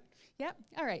before, right? Yep.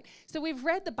 All right. So we've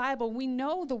read the Bible. We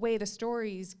know the way the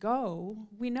stories go.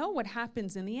 We know what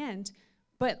happens in the end.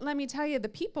 But let me tell you, the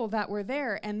people that were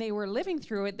there and they were living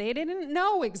through it, they didn't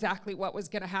know exactly what was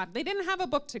going to happen. They didn't have a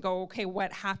book to go, okay,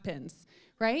 what happens,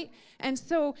 right? And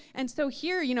so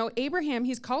here, Abraham,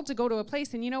 he's called to go to a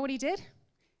place, and you know what he did?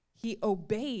 He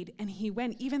obeyed and he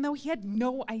went, even though he had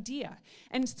no idea.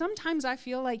 And sometimes I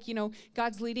feel like,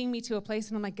 God's leading me to a place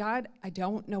and I'm like, God, I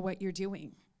don't know what you're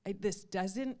doing. This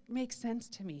doesn't make sense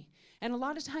to me. And a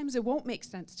lot of times it won't make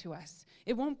sense to us.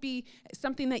 It won't be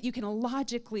something that you can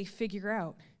logically figure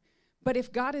out. But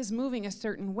if God is moving a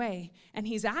certain way and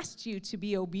he's asked you to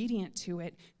be obedient to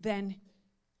it, then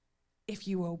if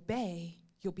you obey,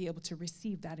 you'll be able to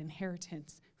receive that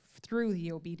inheritance through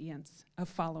the obedience of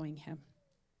following him.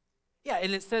 Yeah,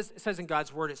 and it says in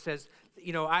God's word, it says,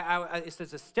 it says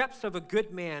the steps of a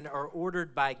good man are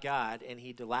ordered by God, and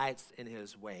he delights in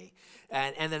his way.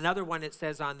 And another one it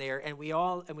says on there, and we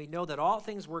know that all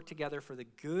things work together for the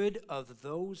good of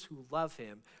those who love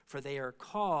him, for they are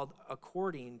called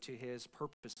according to his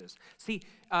purposes. See,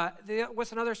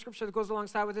 what's another scripture that goes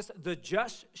alongside with this? The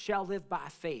just shall live by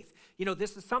faith.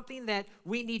 This is something that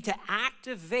we need to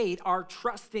activate our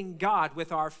trust in God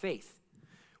with our faith.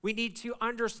 We need to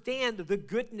understand the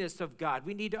goodness of God.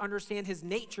 We need to understand his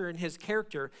nature and his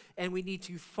character, and we need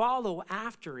to follow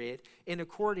after it in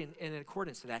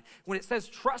accordance to that. When it says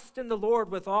trust in the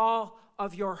Lord with all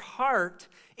of your heart,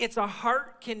 it's a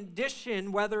heart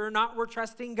condition whether or not we're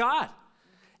trusting God.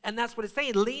 And that's what it's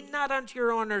saying. Lean not unto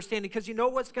your own understanding, because you know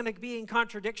what's going to be in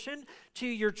contradiction to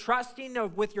your trusting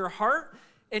with your heart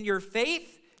and your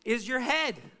faith is your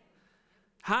head.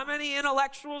 How many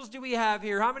intellectuals do we have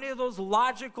here? How many of those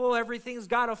logical, everything's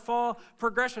got to fall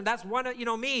progression? That's one of,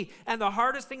 me. And the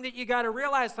hardest thing that you got to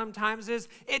realize sometimes is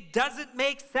it doesn't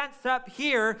make sense up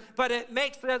here, but it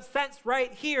makes sense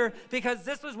right here, because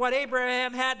this is what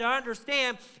Abraham had to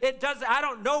understand. I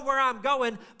don't know where I'm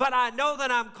going, but I know that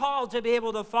I'm called to be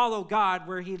able to follow God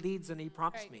where he leads and he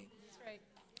prompts me.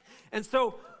 And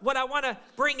so what I want to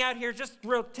bring out here, just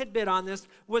real tidbit on this,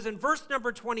 was in verse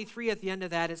number 23 at the end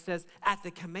of that, it says, at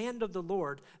the command of the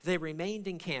Lord, they remained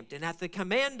encamped. And at the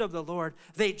command of the Lord,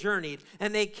 they journeyed.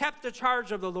 And they kept the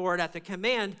charge of the Lord at the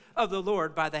command of the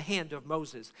Lord by the hand of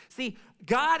Moses. See,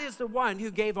 God is the one who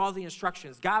gave all the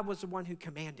instructions. God was the one who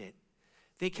commanded.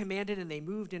 They commanded and they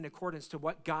moved in accordance to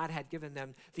what God had given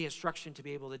them the instruction to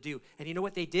be able to do. And you know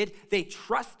what they did? They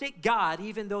trusted God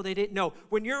even though they didn't know.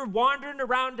 When you're wandering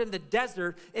around in the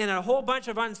desert in a whole bunch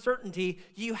of uncertainty,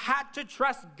 you had to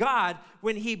trust God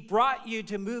when he brought you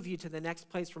to move you to the next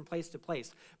place from place to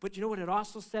place. But you know what it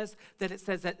also says? That it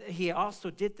says that he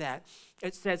also did that.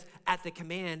 It says at the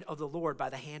command of the Lord by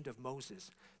the hand of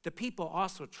Moses. The people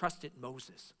also trusted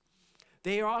Moses.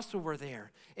 They also were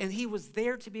there. And he was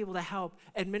there to be able to help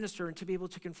administer and to be able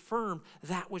to confirm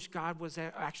that which God was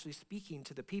actually speaking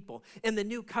to the people. In the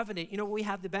new covenant, you know what we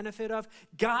have the benefit of?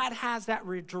 God has that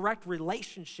direct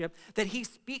relationship that he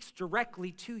speaks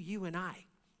directly to you and I.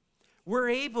 We're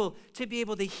able to be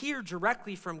able to hear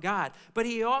directly from God, but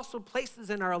he also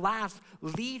places in our lives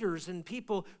leaders and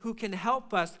people who can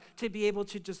help us to be able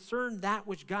to discern that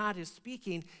which God is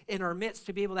speaking in our midst,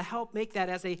 to be able to help make that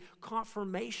as a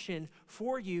confirmation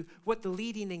for you what the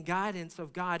leading and guidance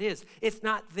of God is. It's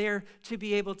not there to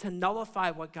be able to nullify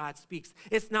what God speaks.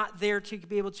 It's not there to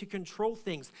be able to control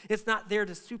things. It's not there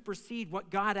to supersede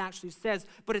what God actually says,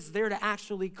 but it's there to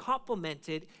actually complement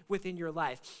it within your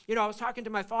life. You know, I was talking to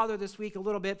my father this week a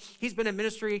little bit. He's been in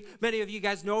ministry, many of you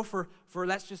guys know, for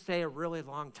let's just say a really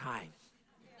long time.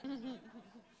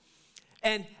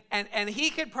 And he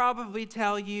could probably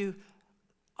tell you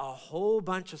a whole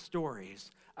bunch of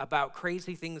stories about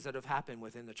crazy things that have happened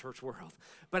within the church world.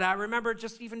 But I remember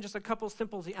just a couple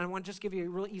simple, and I want to just give you a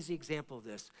real easy example of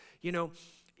this. You know,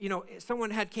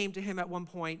 someone had came to him at one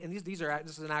point, and this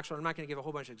is an actual, I'm not going to give a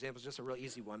whole bunch of examples, just a real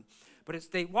easy one. But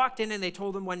they walked in and they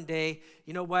told him one day,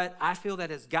 you know what, I feel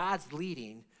that as God's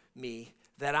leading me,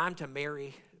 that I'm to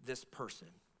marry this person.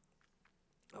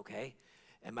 Okay?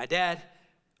 And my dad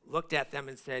looked at them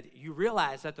and said, you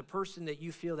realize that the person that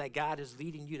you feel that God is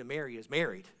leading you to marry is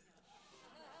married.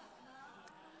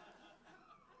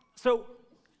 So,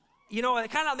 you know,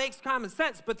 it kind of makes common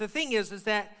sense, but the thing is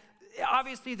that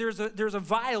obviously there's a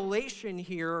violation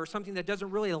here, or something that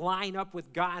doesn't really line up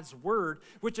with God's word,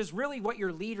 which is really what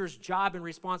your leader's job and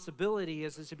responsibility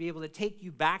is to be able to take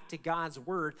you back to God's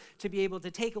word, to be able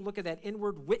to take a look at that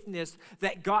inward witness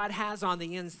that God has on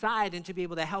the inside, and to be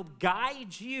able to help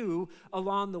guide you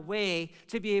along the way,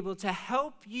 to be able to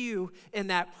help you in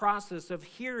that process of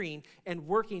hearing and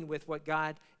working with what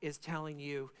God is telling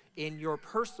you in your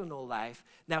personal life.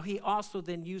 Now, he also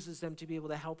then uses them to be able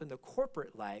to help in the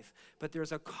corporate life, but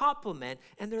there's a complement,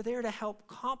 and they're there to help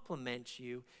complement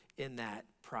you in that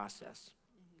process.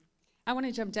 I want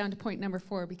to jump down to point number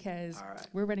 4 because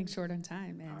we're running short on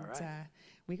time, and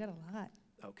we got a lot.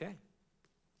 Okay.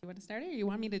 You want to start it, or you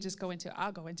want me to just go into it?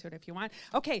 I'll go into it if you want.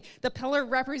 Okay, the pillar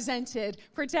represented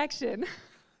protection.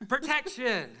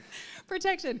 Protection.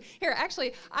 Protection. Here,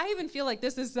 actually, I even feel like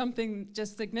this is something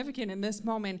just significant in this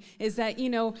moment, is that,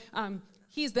 you know,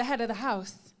 he's the head of the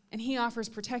house, and he offers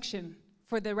protection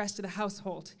for the rest of the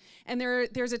household. And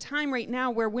there's a time right now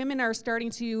where women are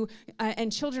starting to,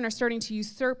 and children are starting to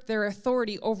usurp their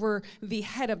authority over the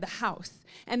head of the house.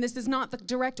 And this is not the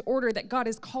direct order that God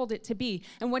has called it to be.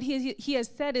 And what he has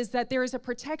said is that there is a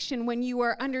protection when you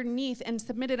are underneath and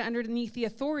submitted underneath the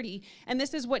authority. And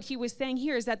this is what he was saying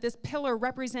here, is that this pillar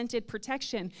represented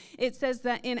protection. It says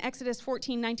that in Exodus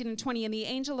 14, 19, and 20, and the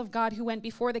angel of God who went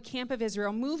before the camp of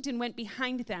Israel moved and went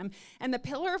behind them. And the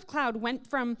pillar of cloud went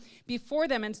from before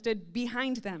them and stood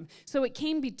behind them. So it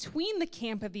came between the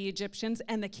camp of the Egyptians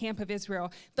and the camp of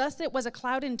Israel. Thus it was a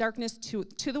cloud and darkness to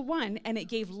the one, and it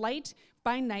gave light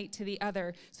by night to the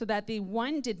other, so that the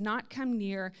one did not come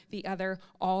near the other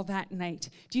all that night.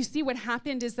 Do you see what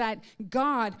happened is that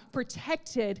God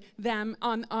protected them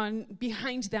on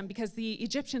behind them because the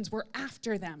Egyptians were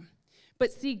after them.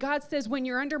 But see, God says, when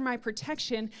you're under my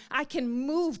protection, I can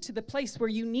move to the place where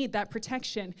you need that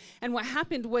protection. And what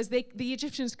happened was the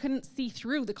Egyptians couldn't see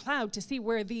through the cloud to see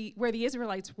where the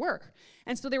Israelites were.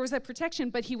 And so there was that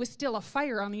protection, but he was still a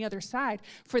fire on the other side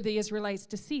for the Israelites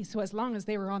to see. So as long as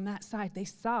they were on that side, they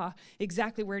saw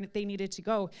exactly where they needed to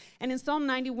go. And in Psalm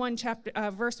 91,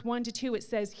 verse 1 to 2, it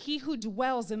says, he who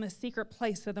dwells in the secret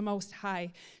place of the Most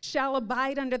High shall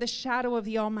abide under the shadow of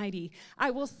the Almighty.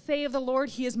 I will say of the Lord,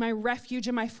 he is my refuge refuge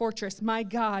and my fortress, my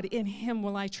God, in him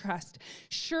will I trust.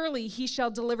 Surely he shall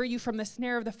deliver you from the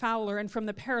snare of the fowler and from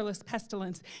the perilous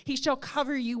pestilence. He shall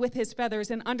cover you with his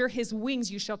feathers, and under his wings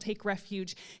you shall take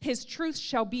refuge. His truth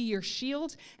shall be your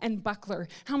shield and buckler.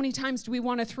 How many times do we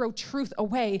want to throw truth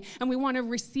away, and we want to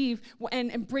receive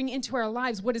and bring into our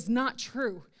lives what is not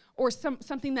true, or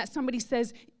something that somebody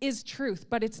says is truth,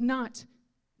 but it's not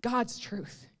God's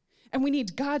truth? And we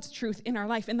need God's truth in our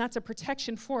life, and that's a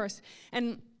protection for us.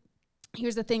 And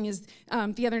here's the thing is,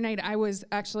 the other night I was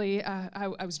actually,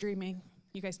 I was dreaming.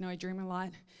 You guys know I dream a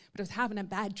lot, but I was having a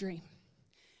bad dream.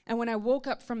 And when I woke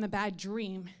up from the bad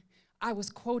dream, I was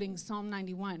quoting Psalm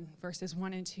 91, verses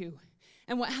 1 and 2.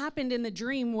 And what happened in the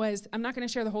dream was, I'm not going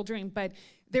to share the whole dream, but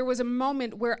there was a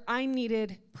moment where I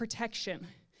needed protection.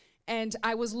 And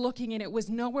I was looking and it was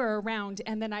nowhere around.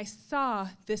 And then I saw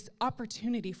this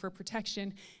opportunity for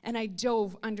protection, and I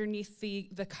dove underneath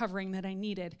the covering that I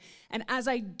needed. And as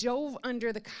I dove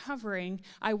under the covering,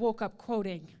 I woke up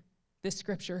quoting this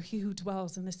scripture: he who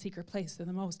dwells in the secret place of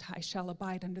the Most High shall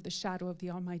abide under the shadow of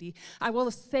the Almighty. I will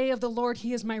say of the Lord,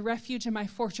 he is my refuge and my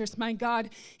fortress, my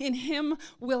God, in him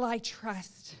will I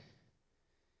trust.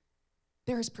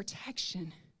 There is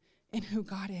protection in who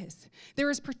God is. There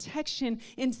is protection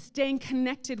in staying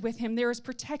connected with him. There is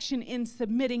protection in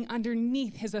submitting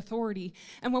underneath his authority.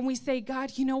 And when we say,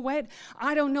 God, you know what?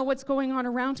 I don't know what's going on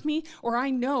around me, or I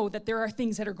know that there are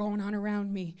things that are going on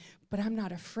around me, but I'm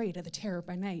not afraid of the terror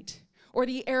by night, or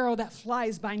the arrow that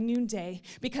flies by noonday,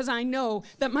 because I know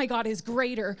that my God is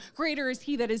greater. Greater is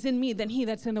he that is in me than he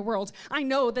that's in the world. I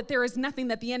know that there is nothing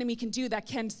that the enemy can do that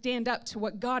can stand up to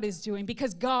what God is doing,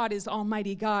 because God is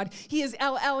Almighty God. He is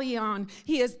El Elyon.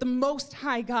 He is the Most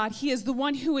High God. He is the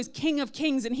one who is King of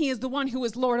Kings, and he is the one who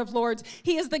is Lord of Lords.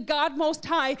 He is the God Most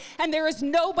High, and there is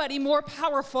nobody more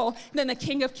powerful than the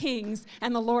King of Kings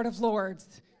and the Lord of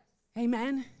Lords.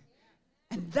 Amen?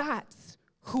 And that's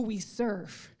who we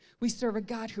serve. We serve a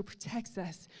God who protects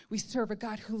us. We serve a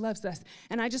God who loves us.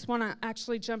 And I just want to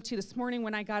actually jump to this morning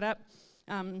when I got up,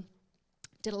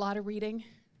 did a lot of reading.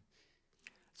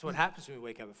 So what happens when we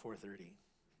wake up at 4:30?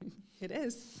 It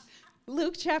is.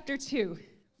 Luke chapter 2,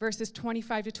 verses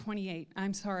 25 to 28.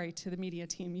 I'm sorry to the media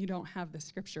team, you don't have the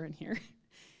scripture in here.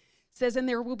 It says, and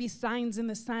there will be signs in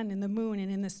the sun, in the moon,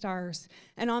 and in the stars,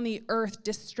 and on the earth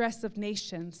distress of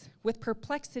nations, with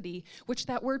perplexity, which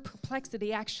that word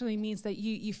perplexity actually means that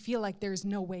you feel like there's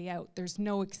no way out, there's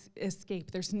no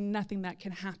escape, there's nothing that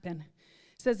can happen.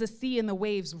 It says the sea and the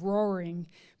waves roaring,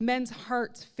 men's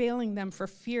hearts failing them for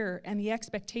fear and the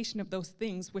expectation of those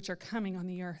things which are coming on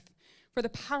the earth. For the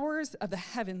powers of the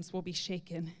heavens will be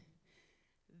shaken.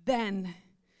 Then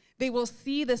they will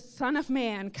see the Son of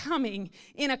Man coming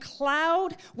in a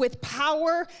cloud with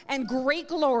power and great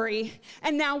glory.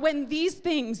 And now when these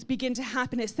things begin to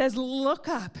happen, it says, look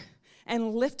up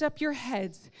and lift up your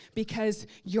heads, because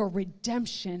your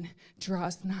redemption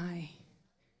draws nigh.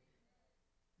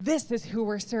 This is who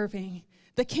we're serving.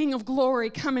 The King of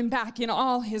glory coming back in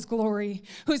all his glory,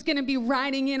 who's going to be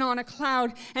riding in on a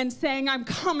cloud and saying, I'm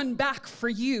coming back for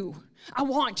you. I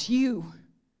want you.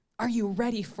 Are you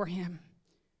ready for him?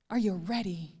 Are you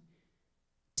ready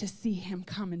to see him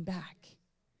coming back?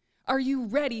 Are you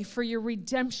ready for your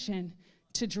redemption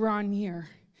to draw near?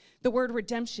 The word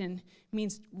redemption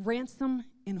means ransom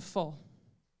in full.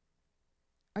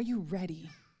 Are you ready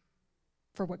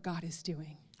for what God is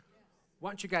doing?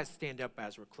 Why don't you guys stand up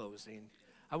as we're closing?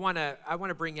 I want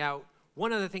to bring out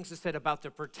one of the things it said about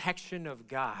the protection of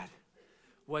God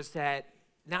was that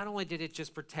not only did it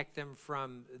just protect them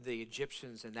from the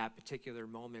Egyptians in that particular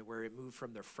moment, where it moved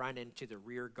from the front end to the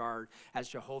rear guard as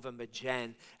Jehovah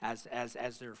Magen, as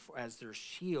their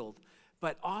shield,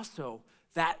 but also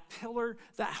that pillar,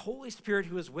 that Holy Spirit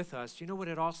who is with us. You know what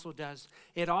it also does?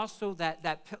 It also,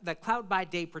 that cloud by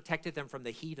day protected them from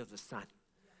the heat of the sun.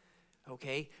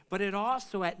 Okay, but it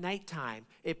also at nighttime,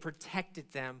 it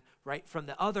protected them, right, from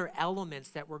the other elements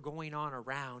that were going on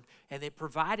around, and it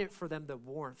provided for them the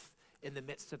warmth in the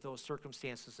midst of those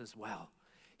circumstances as well.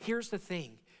 Here's the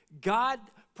thing. God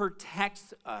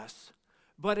protects us,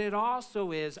 but it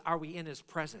also is, are we in his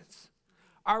presence?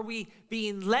 Are we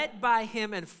being led by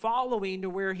him and following to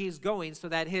where he's going, so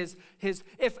that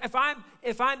if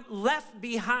I'm left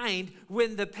behind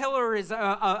when the pillar is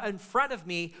in front of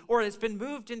me, or it's been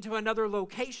moved into another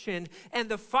location, and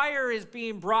the fire is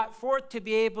being brought forth to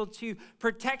be able to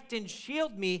protect and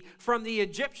shield me from the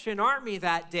Egyptian army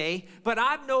that day, but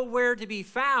I'm nowhere to be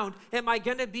found, am I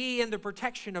going to be in the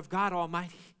protection of God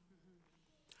Almighty?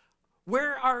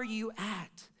 Where are you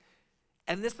at?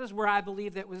 And this is where I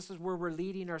believe that this is where we're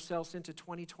leading ourselves into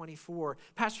 2024.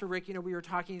 Pastor Rick, we were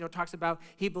talking, talks about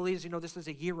he believes, this is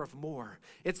a year of more.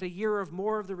 It's a year of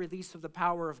more of the release of the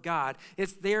power of God.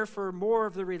 It's there for more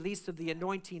of the release of the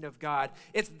anointing of God.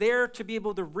 It's there to be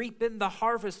able to reap in the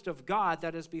harvest of God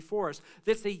that is before us.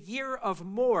 It's a year of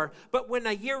more. But when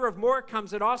a year of more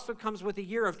comes, it also comes with a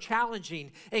year of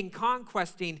challenging and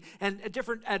conquesting and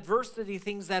different adversity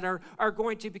things that are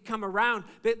going to become around.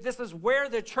 But this is where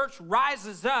the church rises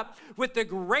up with the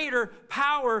greater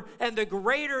power and the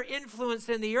greater influence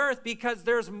in the earth, because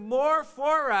there's more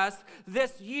for us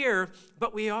this year.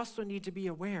 But we also need to be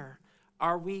aware,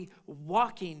 are we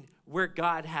walking where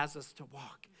God has us to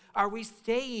walk? Are we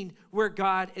staying where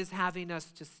God is having us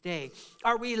to stay?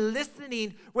 Are we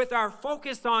listening with our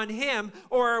focus on Him,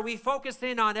 or are we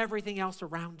focusing on everything else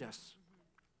around us?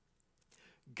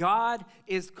 God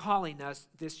is calling us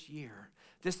this year.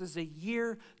 This is a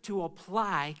year to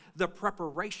apply the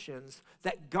preparations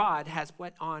that God has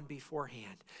went on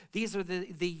beforehand. These are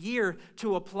the year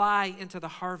to apply into the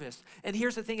harvest. And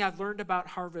here's the thing I've learned about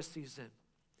harvest season.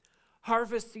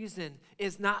 Harvest season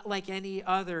is not like any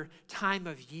other time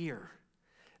of year.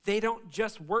 They don't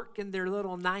just work in their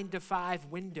little 9-to-5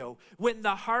 window. When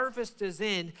the harvest is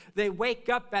in, they wake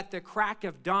up at the crack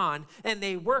of dawn and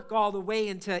they work all the way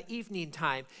into evening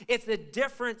time. It's a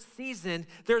different season.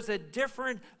 There's a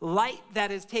different light that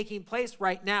is taking place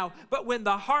right now. But when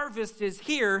the harvest is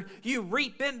here, you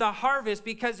reap in the harvest,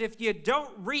 because if you don't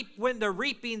reap when the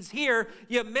reaping's here,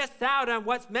 you miss out on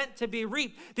what's meant to be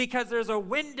reaped, because there's a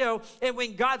window. And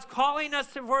when God's calling us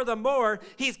for the more,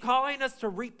 He's calling us to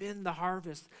reap in the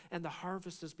harvest. And the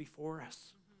harvest is before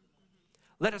us.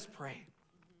 Let us pray.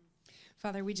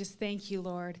 Father, we just thank you,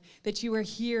 Lord, that you are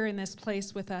here in this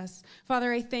place with us.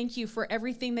 Father, I thank you for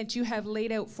everything that you have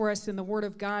laid out for us in the Word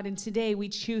of God, and today we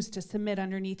choose to submit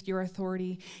underneath your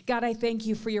authority. God, I thank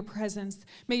you for your presence.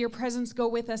 May your presence go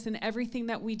with us in everything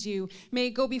that we do. May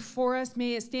it go before us.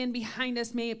 May it stand behind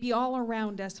us. May it be all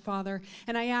around us, Father.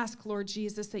 And I ask, Lord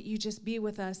Jesus, that you just be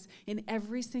with us in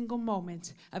every single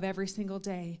moment of every single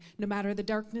day. No matter the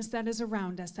darkness that is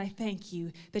around us, I thank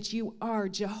you that you are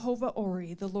Jehovah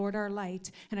Ori, the Lord our light.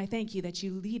 And I thank you that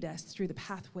you lead us through the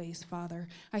pathways, Father.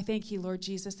 I thank you, Lord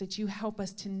Jesus, that you help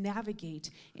us to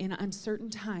navigate in uncertain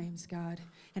times, God.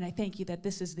 And I thank you that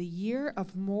this is the year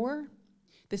of more.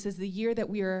 This is the year that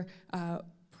we are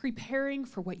preparing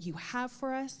for what you have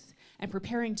for us and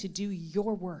preparing to do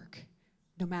your work,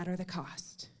 no matter the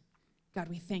cost. God,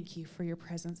 we thank you for your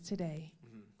presence today.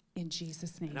 In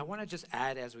Jesus' name. And I want to just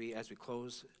add as we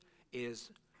close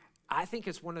is, I think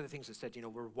it's one of the things that said,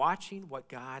 we're watching what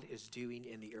God is doing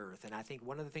in the earth. And I think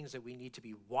one of the things that we need to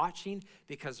be watching,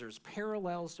 because there's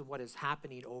parallels to what is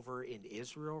happening over in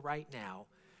Israel right now,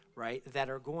 right, that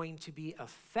are going to be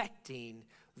affecting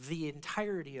the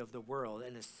entirety of the world,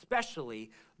 and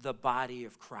especially the body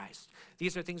of Christ.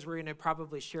 These are things we're going to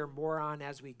probably share more on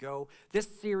as we go. This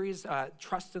series,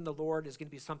 Trust in the Lord, is going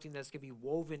to be something that's going to be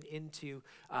woven into,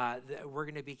 we're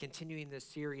going to be continuing this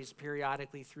series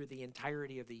periodically through the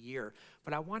entirety of the year.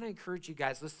 But I want to encourage you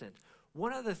guys, listen,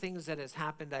 one of the things that has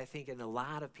happened, I think, in a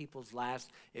lot of people's lives,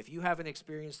 if you haven't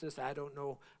experienced this, I don't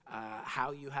know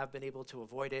how you have been able to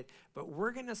avoid it, but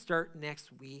we're going to start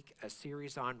next week a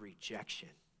series on rejection.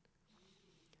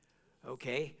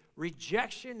 Okay?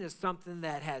 Rejection is something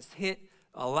that has hit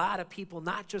a lot of people,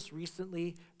 not just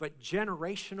recently, but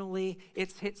generationally.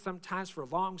 It's hit sometimes for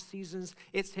long seasons.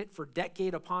 It's hit for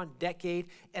decade upon decade.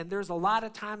 And there's a lot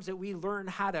of times that we learn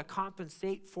how to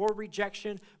compensate for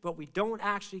rejection, but we don't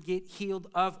actually get healed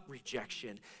of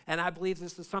rejection. And I believe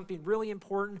this is something really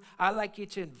important. I'd like you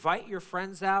to invite your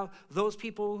friends out, those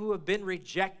people who have been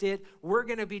rejected. We're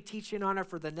going to be teaching on it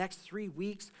for the next 3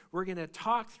 weeks. We're going to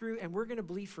talk through, and we're going to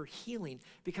believe for healing,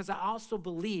 because I also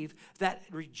believe that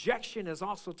rejection is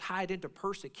also tied into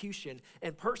persecution,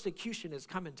 and persecution is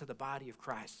coming to the body of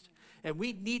Christ. And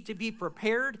we need to be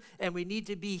prepared, and we need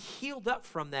to be healed up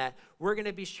from that. We're going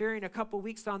to be sharing a couple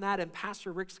weeks on that, and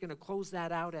Pastor Rick's going to close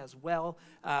that out as well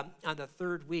on the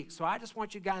 3rd week. So I just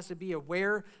want you guys to be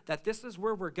aware that this is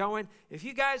where we're going. If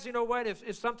you guys, you know what,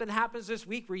 if something happens this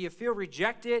week where you feel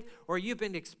rejected or you've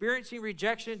been experiencing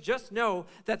rejection, just know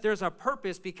that there's a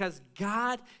purpose, because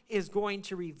God is going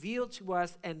to reveal to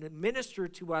us and minister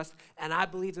to us. And I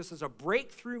believe this is a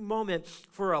breakthrough moment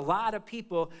for a lot of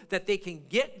people, that they can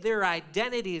get their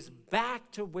identities back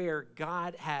to where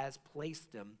God has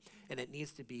placed them, and it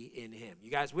needs to be in Him. You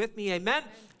guys with me? Amen?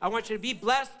 I want you to be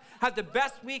blessed. Have the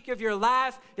best week of your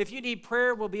life. If you need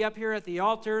prayer, we'll be up here at the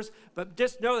altars. But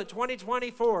just know that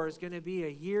 2024 is going to be a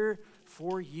year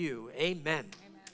for you. Amen.